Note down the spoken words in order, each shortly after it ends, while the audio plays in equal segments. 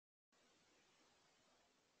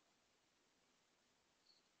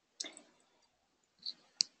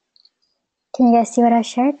Can you guys see what I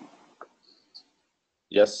shared?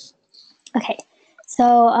 Yes. Okay,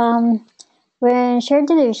 so we're in Shared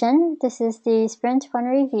Delusion. This is the sprint one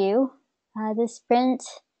review. This sprint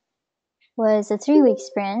was a 3-week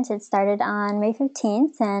sprint. It started on May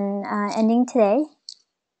 15th and ending today.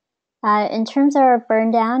 In terms of our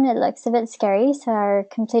burn down, it looks a bit scary. So our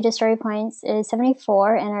completed story points is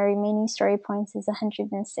 74 and our remaining story points is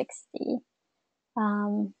 160.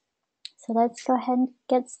 So let's go ahead and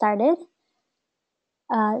get started.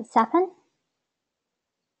 Sapan?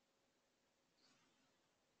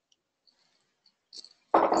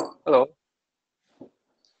 Hello.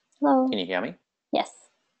 Hello. Can you hear me? Yes.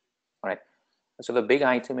 All right. So the big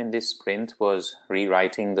item in this sprint was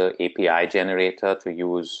rewriting the API generator to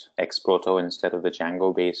use Xproto instead of the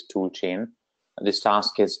Django-based toolchain. This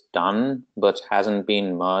task is done, but hasn't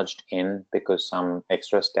been merged in because some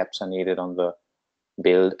extra steps are needed on the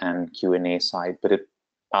build and Q&A side, but it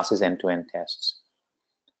passes end-to-end tests.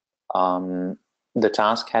 The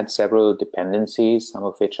task had several dependencies, some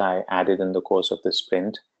of which I added in the course of the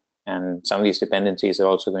sprint. And some of these dependencies are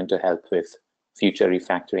also going to help with future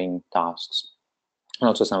refactoring tasks, and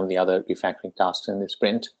also some of the other refactoring tasks in this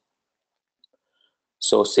sprint.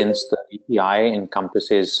 So since the API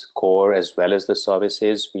encompasses core as well as the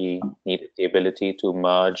services, we needed the ability to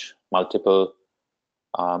merge multiple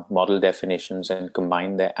model definitions and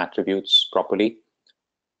combine their attributes properly.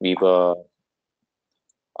 We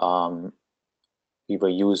were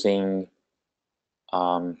using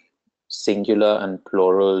singular and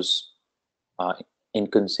plurals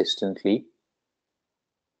inconsistently.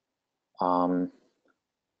 And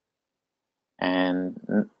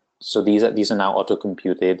so these are now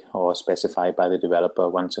auto-computed or specified by the developer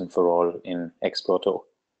once and for all in Xproto.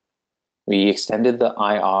 We extended the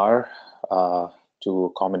IR to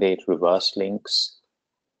accommodate reverse links.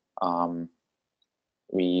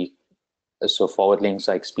 So forward links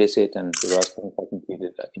are explicit and reverse links are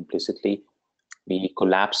completed implicitly. We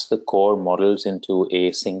collapsed the core models into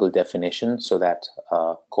a single definition so that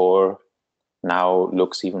core now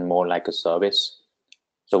looks even more like a service.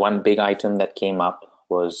 So one big item that came up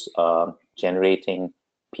was generating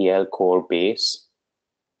PL core base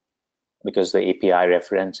because the API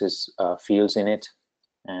references fields in it.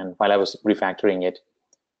 And while I was refactoring it,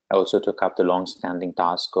 I also took up the long-standing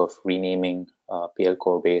task of renaming PL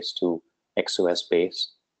core base to XOS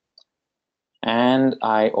base. And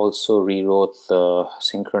I also rewrote the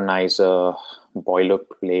synchronizer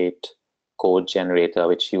boilerplate code generator,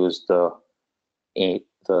 which used the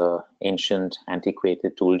ancient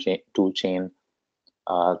antiquated toolchain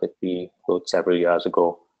that we wrote several years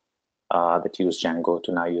ago that used Django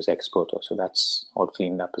to now use Xproto. So that's all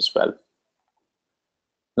cleaned up as well.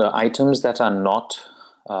 The items that are not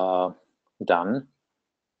done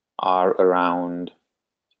are around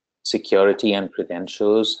security and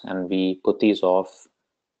credentials, and we put these off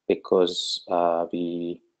because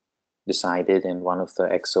we decided in one of the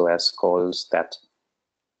XOS calls that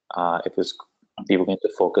we were going to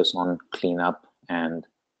focus on cleanup and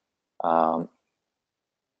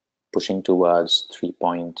pushing towards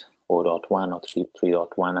 3.0.1 or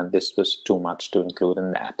 3.1, and this was too much to include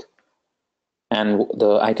in that. And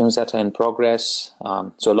the items that are in progress,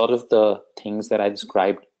 so a lot of the things that I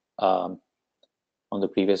described on the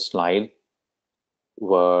previous slide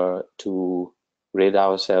were to rid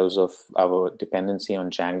ourselves of our dependency on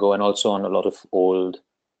Django and also on a lot of old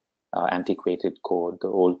antiquated code, the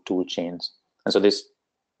old tool chains. And so this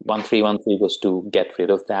 1313 was to get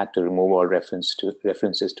rid of that, to remove all references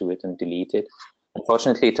to it and delete it.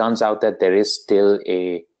 Unfortunately, it turns out that there is still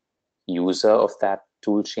a user of that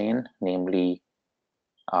tool chain, namely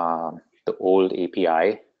the old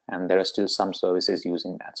API, and there are still some services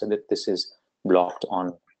using that. So that this is blocked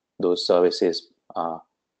on those services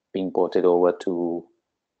being ported over to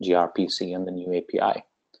gRPC and the new API.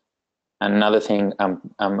 And another thing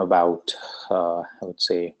I'm about, I would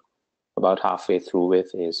say, about halfway through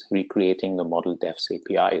with is recreating the model defs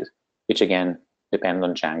APIs, which again depend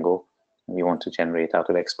on Django, and we want to generate out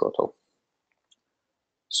of Xproto.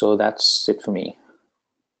 So that's it for me.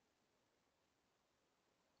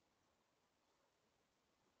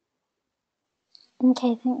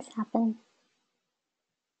 Okay, thanks, Sapan.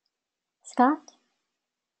 Scott?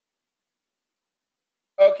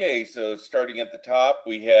 Okay, so starting at the top,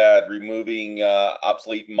 we had removing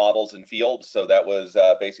obsolete models and fields. So that was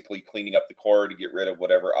basically cleaning up the core to get rid of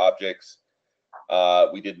whatever objects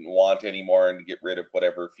we didn't want anymore and to get rid of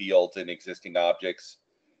whatever fields in existing objects.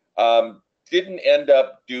 Didn't end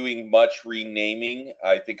up doing much renaming.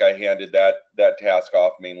 I think I handed that task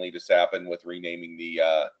off mainly to Sapan with renaming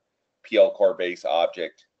the PL core base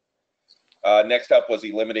object. Next up was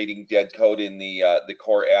eliminating dead code in the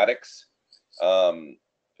core ADDX.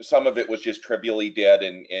 Some of it was just trivially dead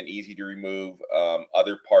and easy to remove.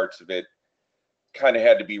 Other parts of it kind of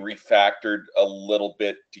had to be refactored a little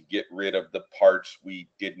bit to get rid of the parts we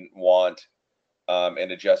didn't want,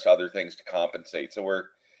 and adjust other things to compensate. So we're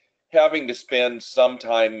having to spend some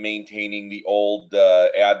time maintaining the old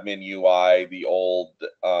admin UI, the old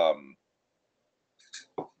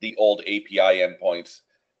API endpoints.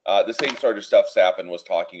 The same sort of stuff Sapin was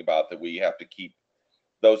talking about, that we have to keep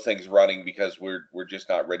those things running because we're just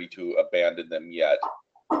not ready to abandon them yet.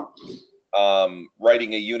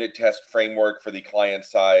 Writing a unit test framework for the client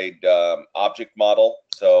side object model.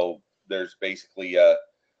 So there's basically a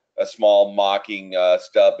small mocking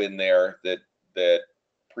stub in there that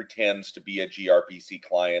pretends to be a gRPC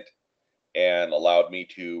client, and allowed me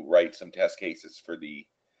to write some test cases for the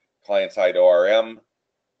client side ORM.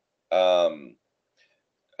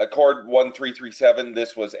 Accord 1337,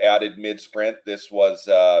 this was added mid-sprint. This was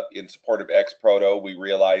in support of Xproto. We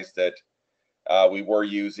realized that we were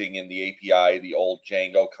using in the API the old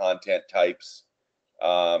Django content types,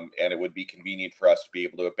 and it would be convenient for us to be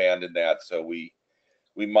able to abandon that. So we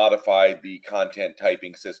modified the content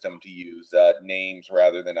typing system to use names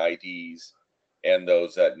rather than IDs, and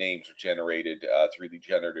those names are generated through the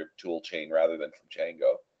generative tool chain rather than from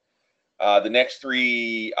Django. The next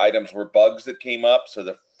three items were bugs that came up. So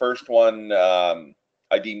the first one,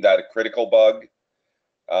 I deemed that a critical bug.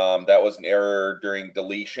 That was an error during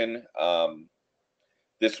deletion.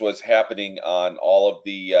 This was happening on all of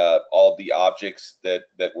the objects that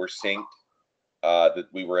were synced. That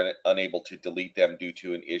we were unable to delete them due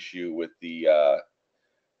to an issue with the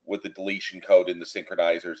deletion code in the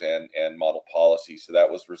synchronizers and model policy. So that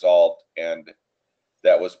was resolved, and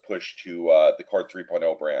that was pushed to the Core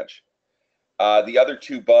 3.0 branch. The other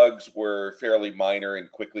two bugs were fairly minor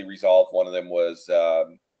and quickly resolved. One of them was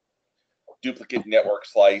duplicate network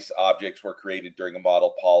slice objects were created during a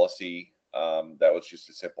model policy. That was just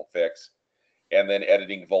a simple fix. And then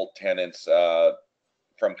editing Volt tenants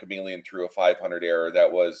from Chameleon through a 500 error.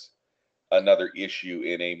 That was another issue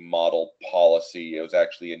in a model policy. It was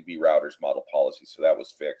actually in vRouter's model policy, so that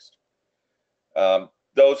was fixed.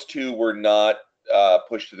 Those two were not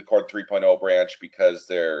pushed to the Core 3.0 branch because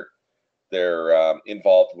they're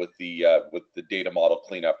involved with the data model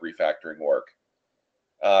cleanup refactoring work.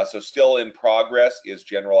 So still in progress is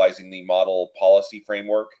generalizing the model policy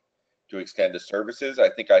framework to extend to services. I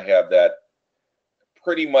think I have that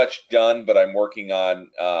pretty much done, but I'm working on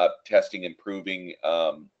testing and proving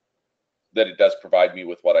that it does provide me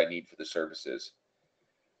with what I need for the services.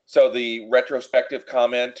 So the retrospective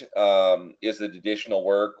comment is that additional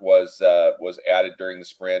work was added during the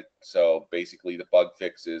sprint. So basically the bug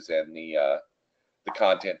fixes and the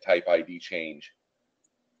content type ID change.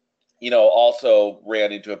 Also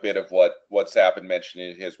ran into a bit of what Sapin mentioned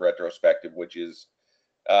in his retrospective, which is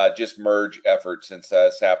just merge efforts, since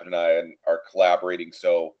Sapin and I are collaborating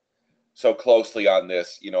so closely on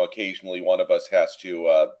this. Occasionally one of us has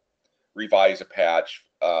to revise a patch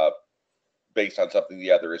based on something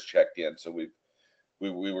the other has checked in. So we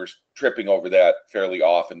were tripping over that fairly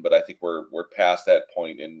often, but I think we're past that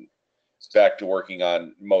point and back to working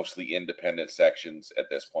on mostly independent sections at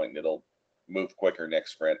this point. It'll move quicker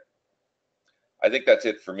next sprint. I think that's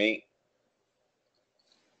it for me.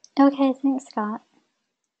 Okay, thanks, Scott.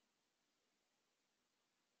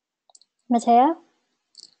 Matteo?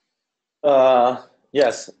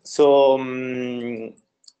 Yes. So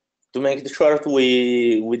to make it short,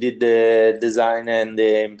 we did the design and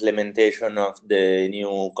the implementation of the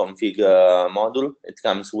new config module. It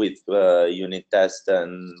comes with unit test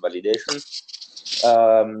and validation.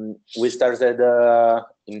 We started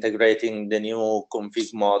integrating the new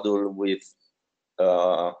config module with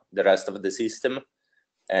the rest of the system,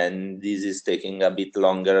 and this is taking a bit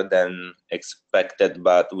longer than expected,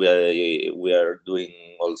 but we are doing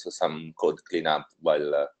also some code cleanup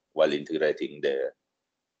while integrating the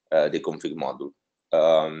config module.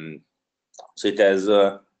 So it has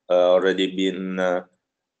already been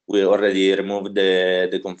we already removed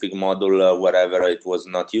the config module wherever it was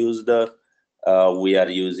not used. We are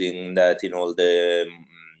using that in all the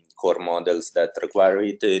core models that require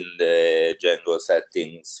it, in the Django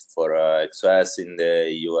settings for XOS, in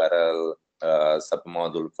the URL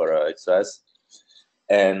submodule for XOS.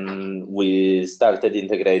 And we started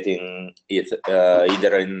integrating it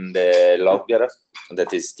either in the logger,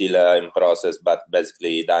 that is still in process, but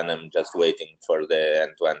basically done. I'm just waiting for the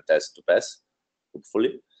end-to-end test to pass,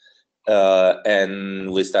 hopefully.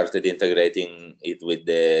 And we started integrating it with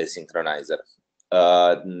the synchronizer.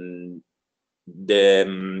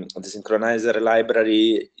 The synchronizer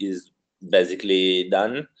library is basically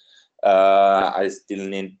done. I still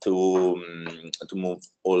need to move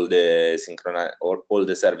all the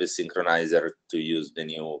service synchronizer to use the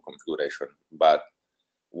new configuration. But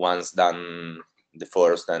once done the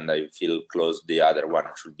first, and I feel close, the other one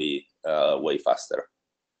should be way faster.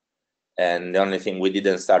 And the only thing we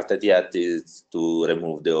didn't start it yet is to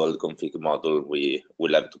remove the old config module. We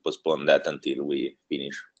will have to postpone that until we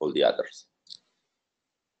finish all the others.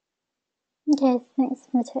 Okay, thanks,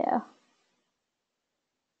 Matteo.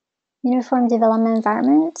 Uniform development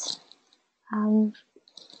environment.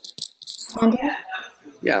 Andy?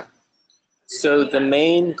 Yeah. So the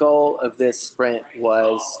main goal of this sprint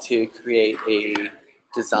was to create a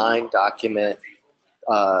design document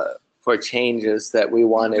for changes that we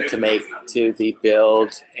wanted to make to the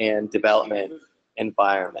build and development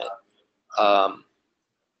environment.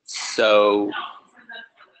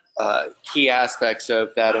 Key aspects of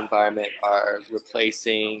that environment are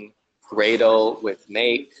replacing Gradle with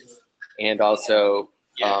Make, and also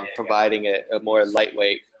providing a more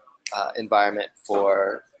lightweight environment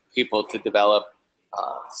for people to develop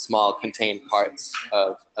small contained parts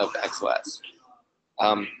of XOS.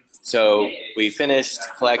 So we finished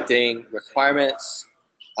collecting requirements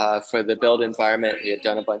for the build environment. We had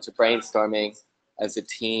done a bunch of brainstorming as a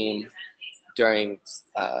team during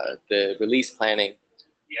the release planning.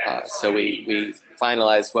 So we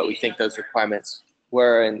finalized what we think those requirements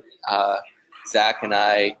were, and Zach and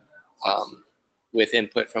I, with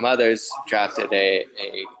input from others, drafted a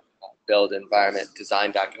build environment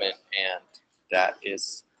design document, and that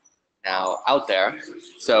is now out there.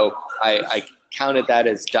 So I counted that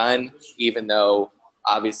as done, even though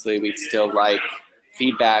obviously we'd still like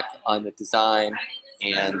feedback on the design,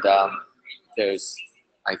 and there's,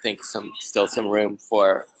 I think, still some room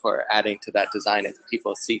for adding to that design if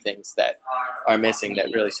people see things that are missing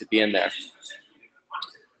that really should be in there.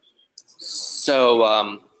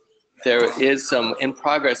 So there is some in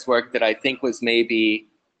progress work that I think was maybe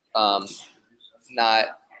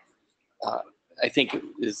not, I think it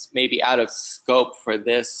is maybe out of scope for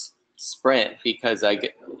this sprint, because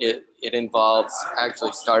it involves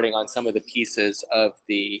actually starting on some of the pieces of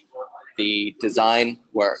the design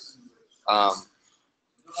work.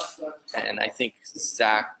 And I think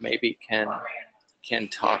Zach maybe can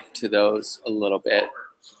talk to those a little bit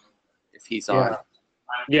if he's on.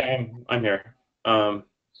 Yeah, I'm here.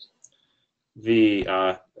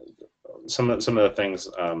 Some of the things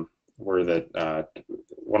were that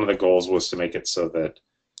one of the goals was to make it so that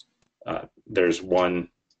there's one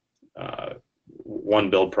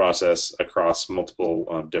build process across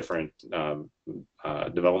multiple different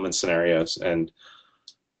development scenarios, and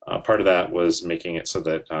part of that was making it so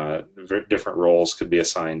that different roles could be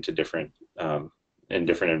assigned to different in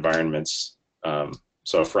different environments.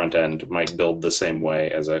 So a front end might build the same way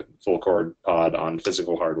as a full core pod on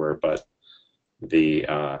physical hardware, but it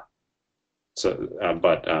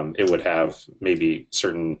would have maybe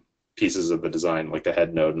certain pieces of the design, like the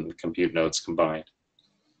head node and the compute nodes, combined.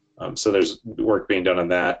 So there's work being done on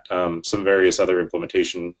that. Some various other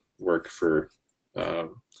implementation work for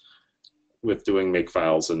with doing make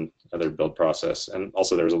files and other build process, and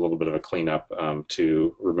also there's a little bit of a cleanup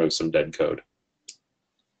to remove some dead code.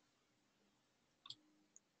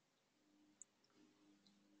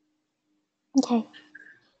 Okay,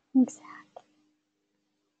 thanks, Zach.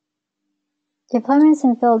 Deployments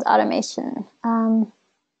and build automation.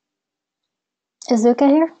 Is Luca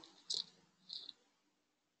here?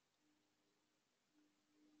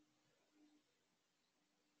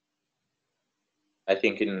 I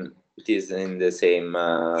think it is in the same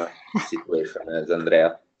situation as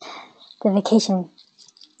Andrea. The vacation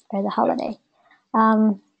or the holiday.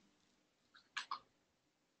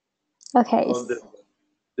 Okay.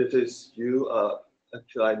 This is you.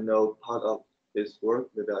 Actually, I know part of his work.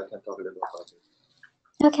 Maybe I can talk a little about it.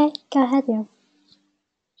 Okay, go ahead, you.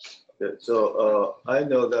 Okay, so I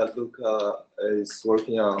know that Luca is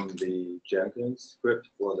working on the Jenkins script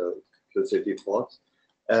for the QCD pods,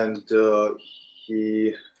 and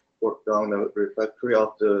he worked on the refactory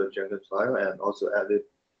of the Jenkins file and also added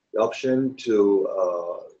the option to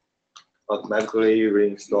automatically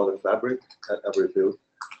reinstall the fabric at every build.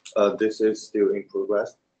 This is still in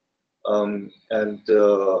progress. Well,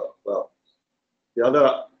 the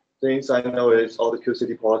other things I know is all the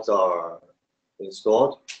QCD pods are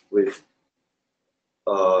installed with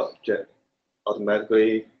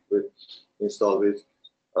automatically installed with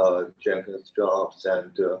Jenkins jobs,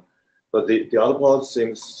 and but the other pod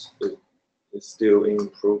seems is still in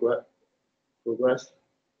progress.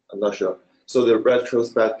 I'm not sure. So the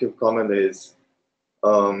retrospective comment is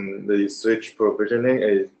the switch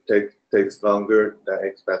provisioning takes longer than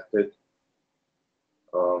expected.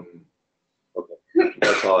 Okay,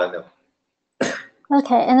 that's all I know.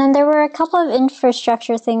 Okay, and then there were a couple of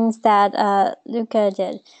infrastructure things that Luca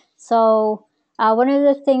did. So one of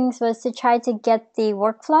the things was to try to get the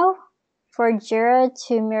workflow for Jira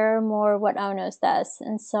to mirror more what Onos does.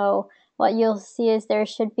 And so what you'll see is there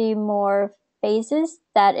should be more phases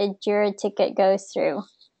that a Jira ticket goes through.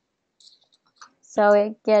 So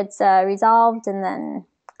it gets resolved and then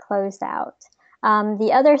closed out.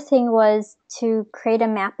 The other thing was to create a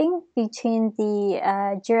mapping between the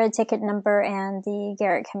Jira ticket number and the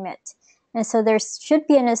Garrett commit. And so there should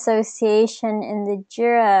be an association in the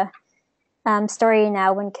Jira story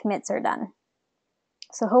now when commits are done.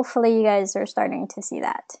 So hopefully you guys are starting to see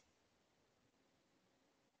that.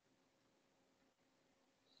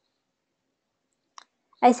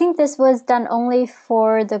 I think this was done only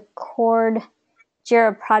for the core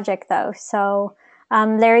Jira project though. So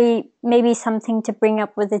Larry, maybe something to bring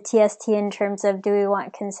up with the TST in terms of do we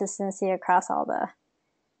want consistency across all the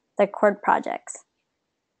core projects?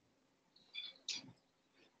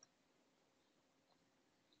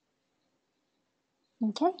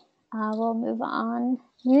 Okay, we'll move on.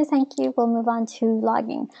 Thank you. We'll move on to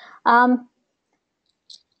logging.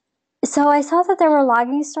 So I saw that there were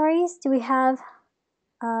logging stories. Do we have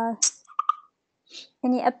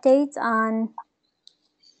any updates on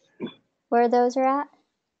where those are at?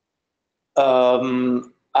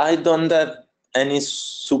 I don't have any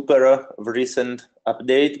super recent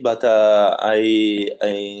update, but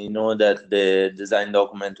I know that the design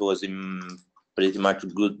document was in pretty much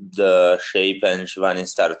good shape, and Shivani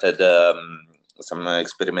started some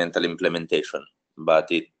experimental implementation. But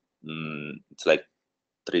it's like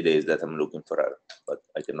 3 days that I'm looking for her, but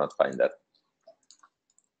I cannot find that.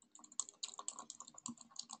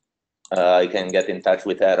 I can get in touch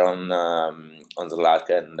with her on Slack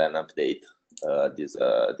and then update this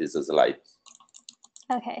slide.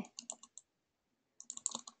 Okay.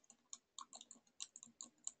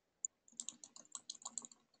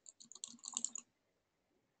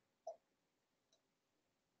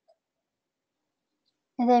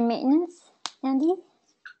 And then maintenance, Andy?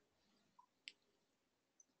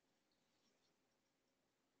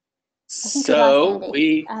 So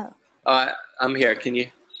I'm here. Can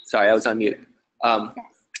you? Sorry, I was on mute. Yes.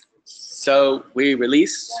 So we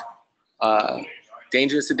released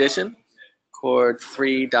Dangerous Edition, Cord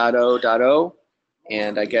 3.0.0,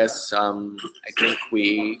 and I guess I think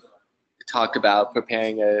we talked about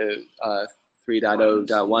preparing a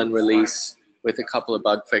 3.0.1 release with a couple of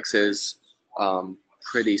bug fixes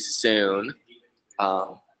pretty soon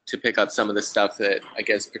to pick up some of the stuff that I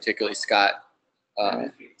guess particularly Scott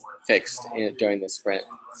fixed during the sprint.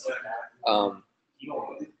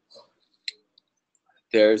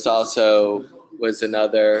 There's also was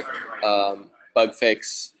another bug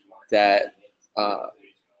fix that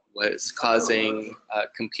was causing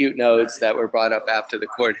compute nodes that were brought up after the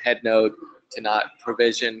cord head node to not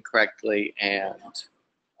provision correctly, and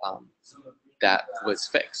that was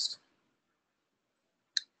fixed.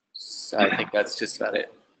 So I think that's just about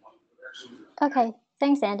it. Okay,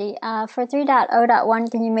 thanks, Andy. For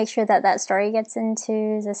 3.0.1, can you make sure that that story gets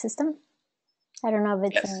into the system? I don't know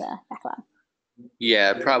if it's in the backlog.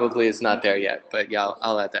 Yeah, probably it's not there yet, but yeah,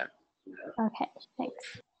 I'll add that. Okay,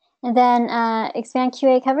 thanks. And then expand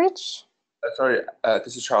QA coverage. Sorry,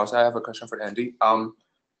 this is Charles. I have a question for Andy.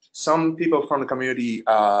 Some people from the community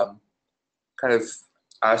kind of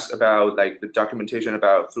asked about like the documentation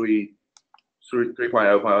about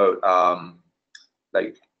 3.0.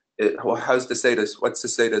 Like, how's the status? What's the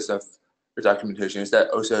status of the documentation? Is that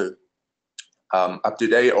also up to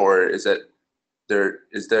date, or is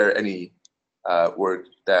there any work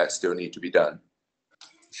that still need to be done?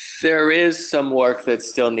 There is some work that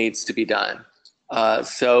still needs to be done.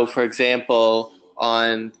 So, for example,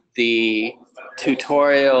 on the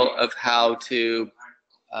tutorial of how to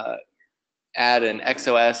add an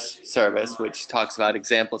XOS service, which talks about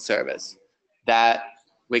example service, that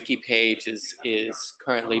wiki page is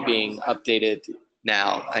currently being updated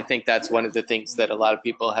now. I think that's one of the things that a lot of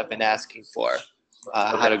people have been asking for,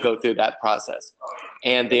 how to go through that process.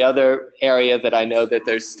 And the other area that I know that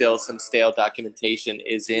there's still some stale documentation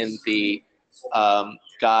is in the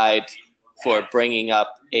guide for bringing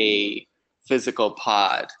up a physical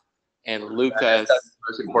pod. And Lucas, that's the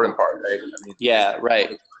most important part, right? I mean, yeah, right.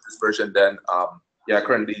 This version, then, yeah,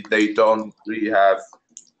 currently they don't really have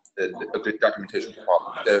a good documentation to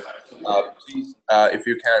follow. So, please, if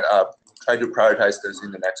you can, try to prioritize this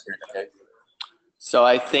in the next sprint, okay? So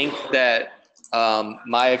I think that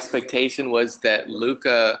my expectation was that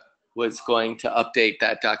Luca was going to update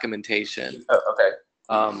that documentation. Oh, okay.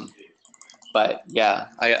 But yeah,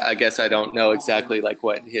 I guess I don't know exactly like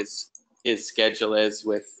what his schedule is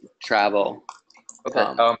with travel. Okay.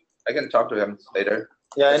 I can talk to him later.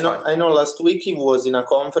 Yeah, That's I know. fine. I know. Last week he was in a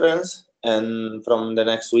conference, and from the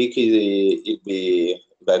next week he'll be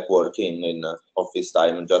back working in office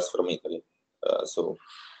time, just from Italy. So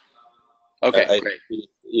Okay, I great.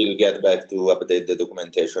 he'll get back to update the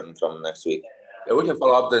documentation from next week. Yeah, we can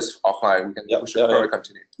follow up this offline. We should probably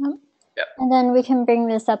continue. Yep. And then we can bring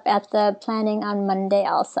this up at the planning on Monday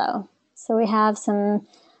also. So we have some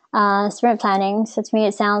sprint planning. So to me,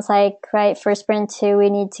 it sounds like, right, for sprint 2, we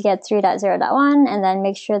need to get 3.0.1 and then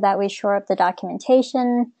make sure that we shore up the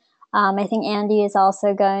documentation. I think Andy is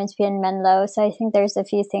also going to be in Menlo. So I think there's a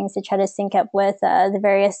few things to try to sync up with the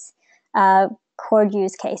various core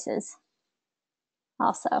use cases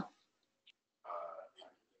also.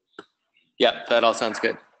 Yep, that all sounds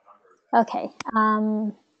good. Okay.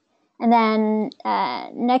 And then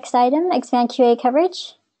next item, expand QA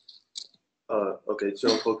coverage. Okay,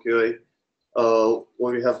 so for QA,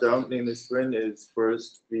 what we have done in this sprint is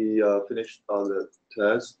first we finished all the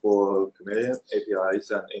tests for Chameleon APIs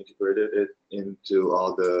and integrated it into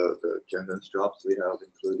all the Jenkins jobs we have,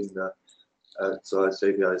 including the SOS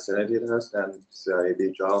API sanity test and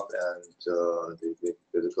CIAB job and the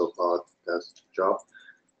physical cloud test job.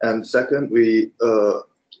 And second, we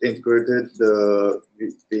integrated the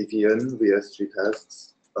VPN VSG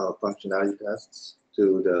tests, functionality tests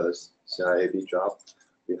to the CIAB job.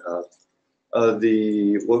 We have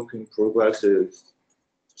the work in progress is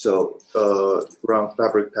so around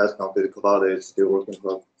Fabric test on physical cloud is still work in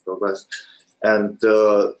progress, and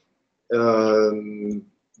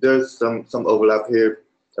there's some overlap here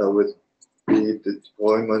with the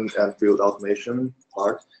deployment and field automation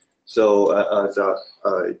part. So as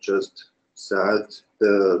I just said,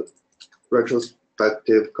 the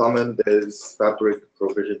retrospective comment is Fabric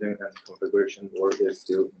provisioning and configuration work is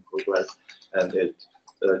still in progress, and it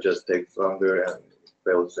just takes longer and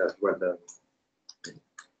fails at random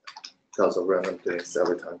because of random things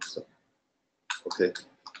every time. So okay.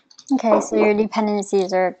 Okay, so your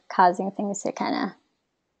dependencies are causing things to kind of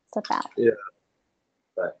slip out. Yeah.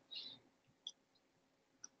 Right.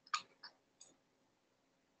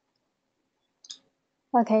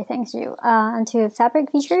 Okay, thanks, you. Onto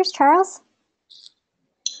Fabric features, Charles?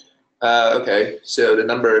 Okay, so the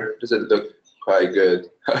number doesn't look quite good.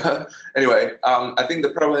 Anyway, I think the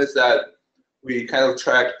problem is that we kind of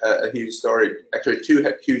track a huge story, actually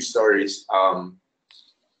 2 huge stories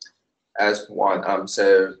as one.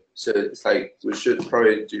 So it's like we should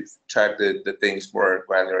probably track the things more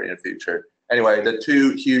granular in the future. Anyway, the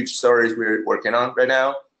 2 huge stories we're working on right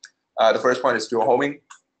now. The first one is dual homing.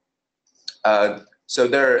 So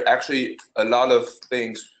there are actually a lot of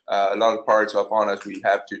things, a lot of parts of Honest we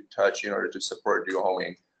have to touch in order to support dual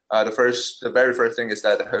homing. The very first thing is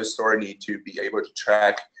that the host store need to be able to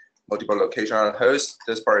track multiple locations on a host.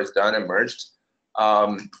 This part is done and merged.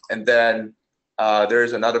 And then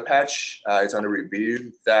there's another patch, it's under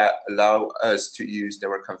review, that allow us to use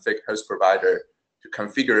our config host provider to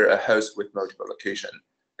configure a host with multiple location.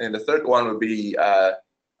 And the third one would be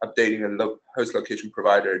updating a host location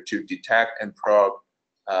provider to detect and probe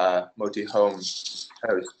multi-home host.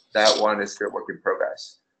 That one is still work in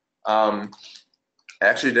progress.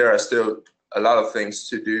 Actually, there are still a lot of things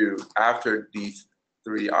to do after these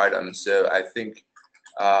 3 items. So I think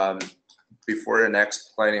before the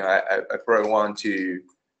next planning, I probably want to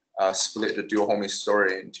split the dual homing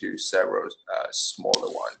story into several smaller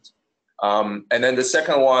ones. And then the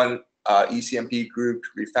second one, ECMP group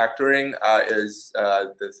refactoring, is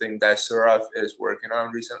the thing that Saurav is working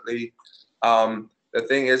on recently. The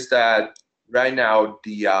thing is that right now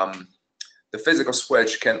the physical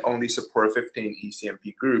switch can only support 15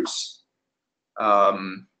 ECMP groups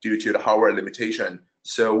due to the hardware limitation.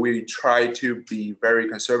 So we try to be very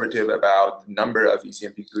conservative about the number of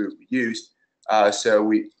ECMP groups we use. So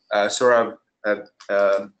we Saurav have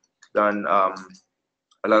done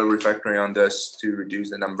a lot of refactoring on this to reduce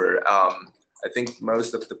the number. I think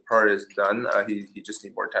most of the part is done. He just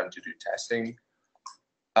needs more time to do testing.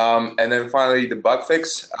 And then finally, the bug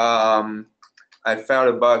fix. I found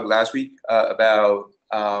a bug last week about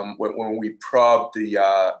when we probe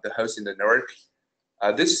the host in the network.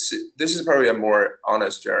 This is probably a more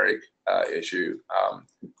honest generic issue.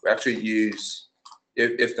 We actually use,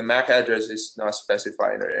 if the MAC address is not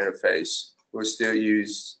specified in the interface, we'll still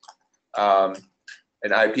use an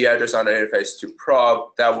IP address on the interface to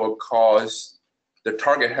probe. That will cause the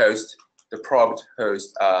target host, the probed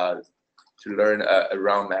host, to learn a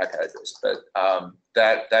wrong MAC address. But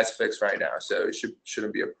that's fixed right now, so it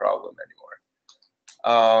shouldn't be a problem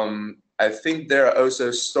anymore. I think there are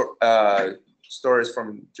also stories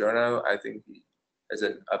from journal. I think he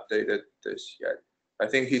hasn't updated this yet. I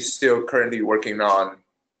think he's still currently working on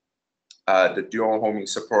the dual homing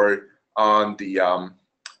support on the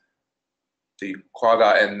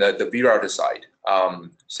Quagga and the vRouter side.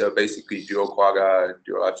 So basically dual Quagga,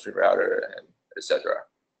 dual upstream router, and etc.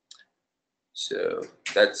 So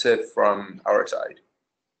that's it from our side.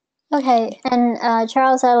 Okay, and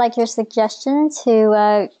Charles, I like your suggestion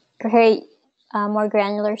to create more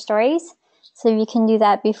granular stories. So if you can do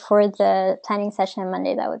that before the planning session on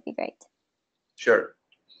Monday, that would be great. Sure.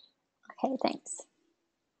 Okay, thanks.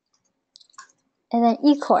 And then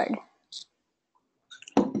eChord.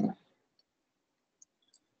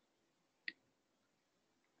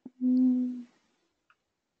 No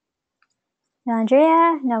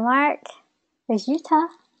Andrea, no Mark. There's Utah.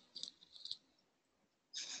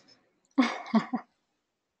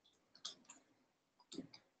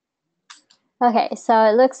 Okay, so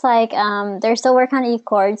it looks like they're still working on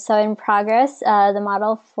eChord. So in progress, the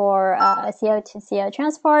model for CO to CO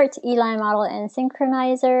transport, E-line model and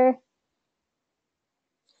synchronizer.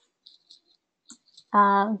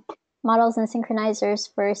 Models and synchronizers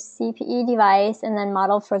for CPE device, and then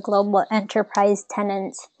model for global enterprise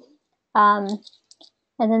tenant. And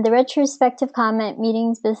then the retrospective comment,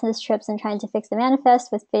 meetings, business trips, and trying to fix the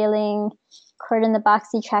manifest with failing cord in the box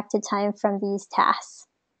detracted time from these tasks.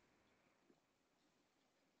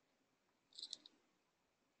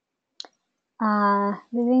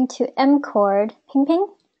 Moving to M-Cord. Ping Ping?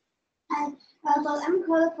 For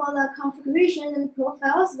M-Cord, for the configuration and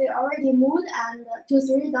profiles, we already moved and to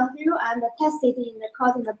 3.0 and tested in the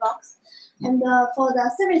code in the box. And for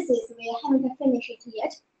the services, we haven't finished it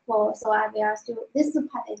yet. So we are still, this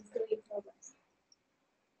part is still in progress.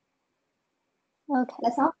 Okay.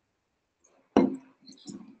 That's all.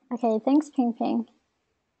 Okay, thanks, Ping Ping.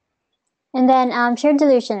 And then Shared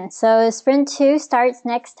Delusion. So Sprint 2 starts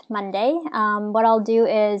next Monday. What I'll do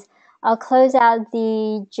is I'll close out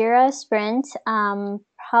the Jira sprint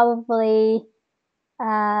probably.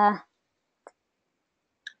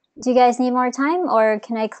 Do you guys need more time, or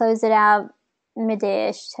can I close it out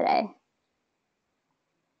midday-ish today?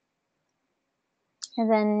 And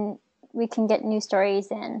then we can get new stories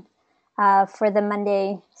in for the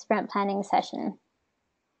Monday sprint planning session.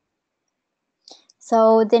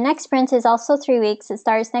 So the next sprint is also 3 weeks. It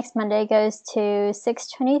starts next Monday, goes to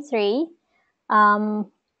 6/23.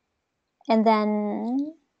 And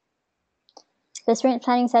then the sprint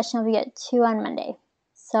planning session will be at 2 on Monday.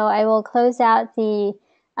 So I will close out the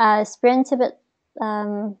sprint a bit,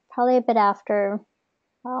 probably a bit after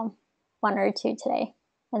 1 or 2 today.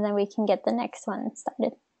 And then we can get the next one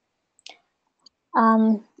started.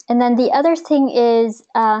 And then the other thing is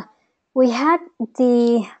we had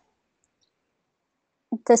the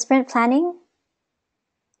sprint planning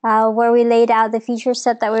where we laid out the feature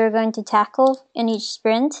set that we were going to tackle in each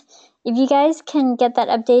sprint. If you guys can get that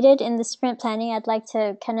updated in the sprint planning, I'd like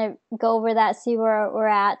to kind of go over that, see where we're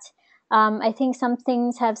at. I think some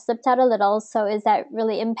things have slipped out a little, so is that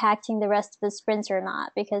really impacting the rest of the sprints or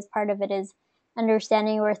not? Because part of it is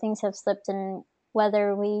understanding where things have slipped and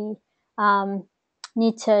whether we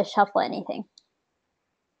need to shuffle anything.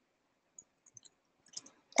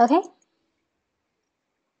 Okay?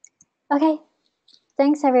 Okay.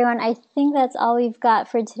 Thanks, everyone. I think that's all we've got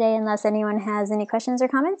for today, unless anyone has any questions or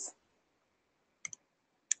comments.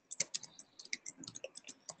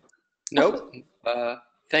 Nope.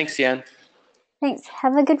 Thanks, Yan. Thanks.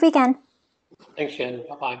 Have a good weekend. Thanks, Jen.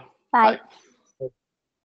 Bye-bye. Bye. Bye.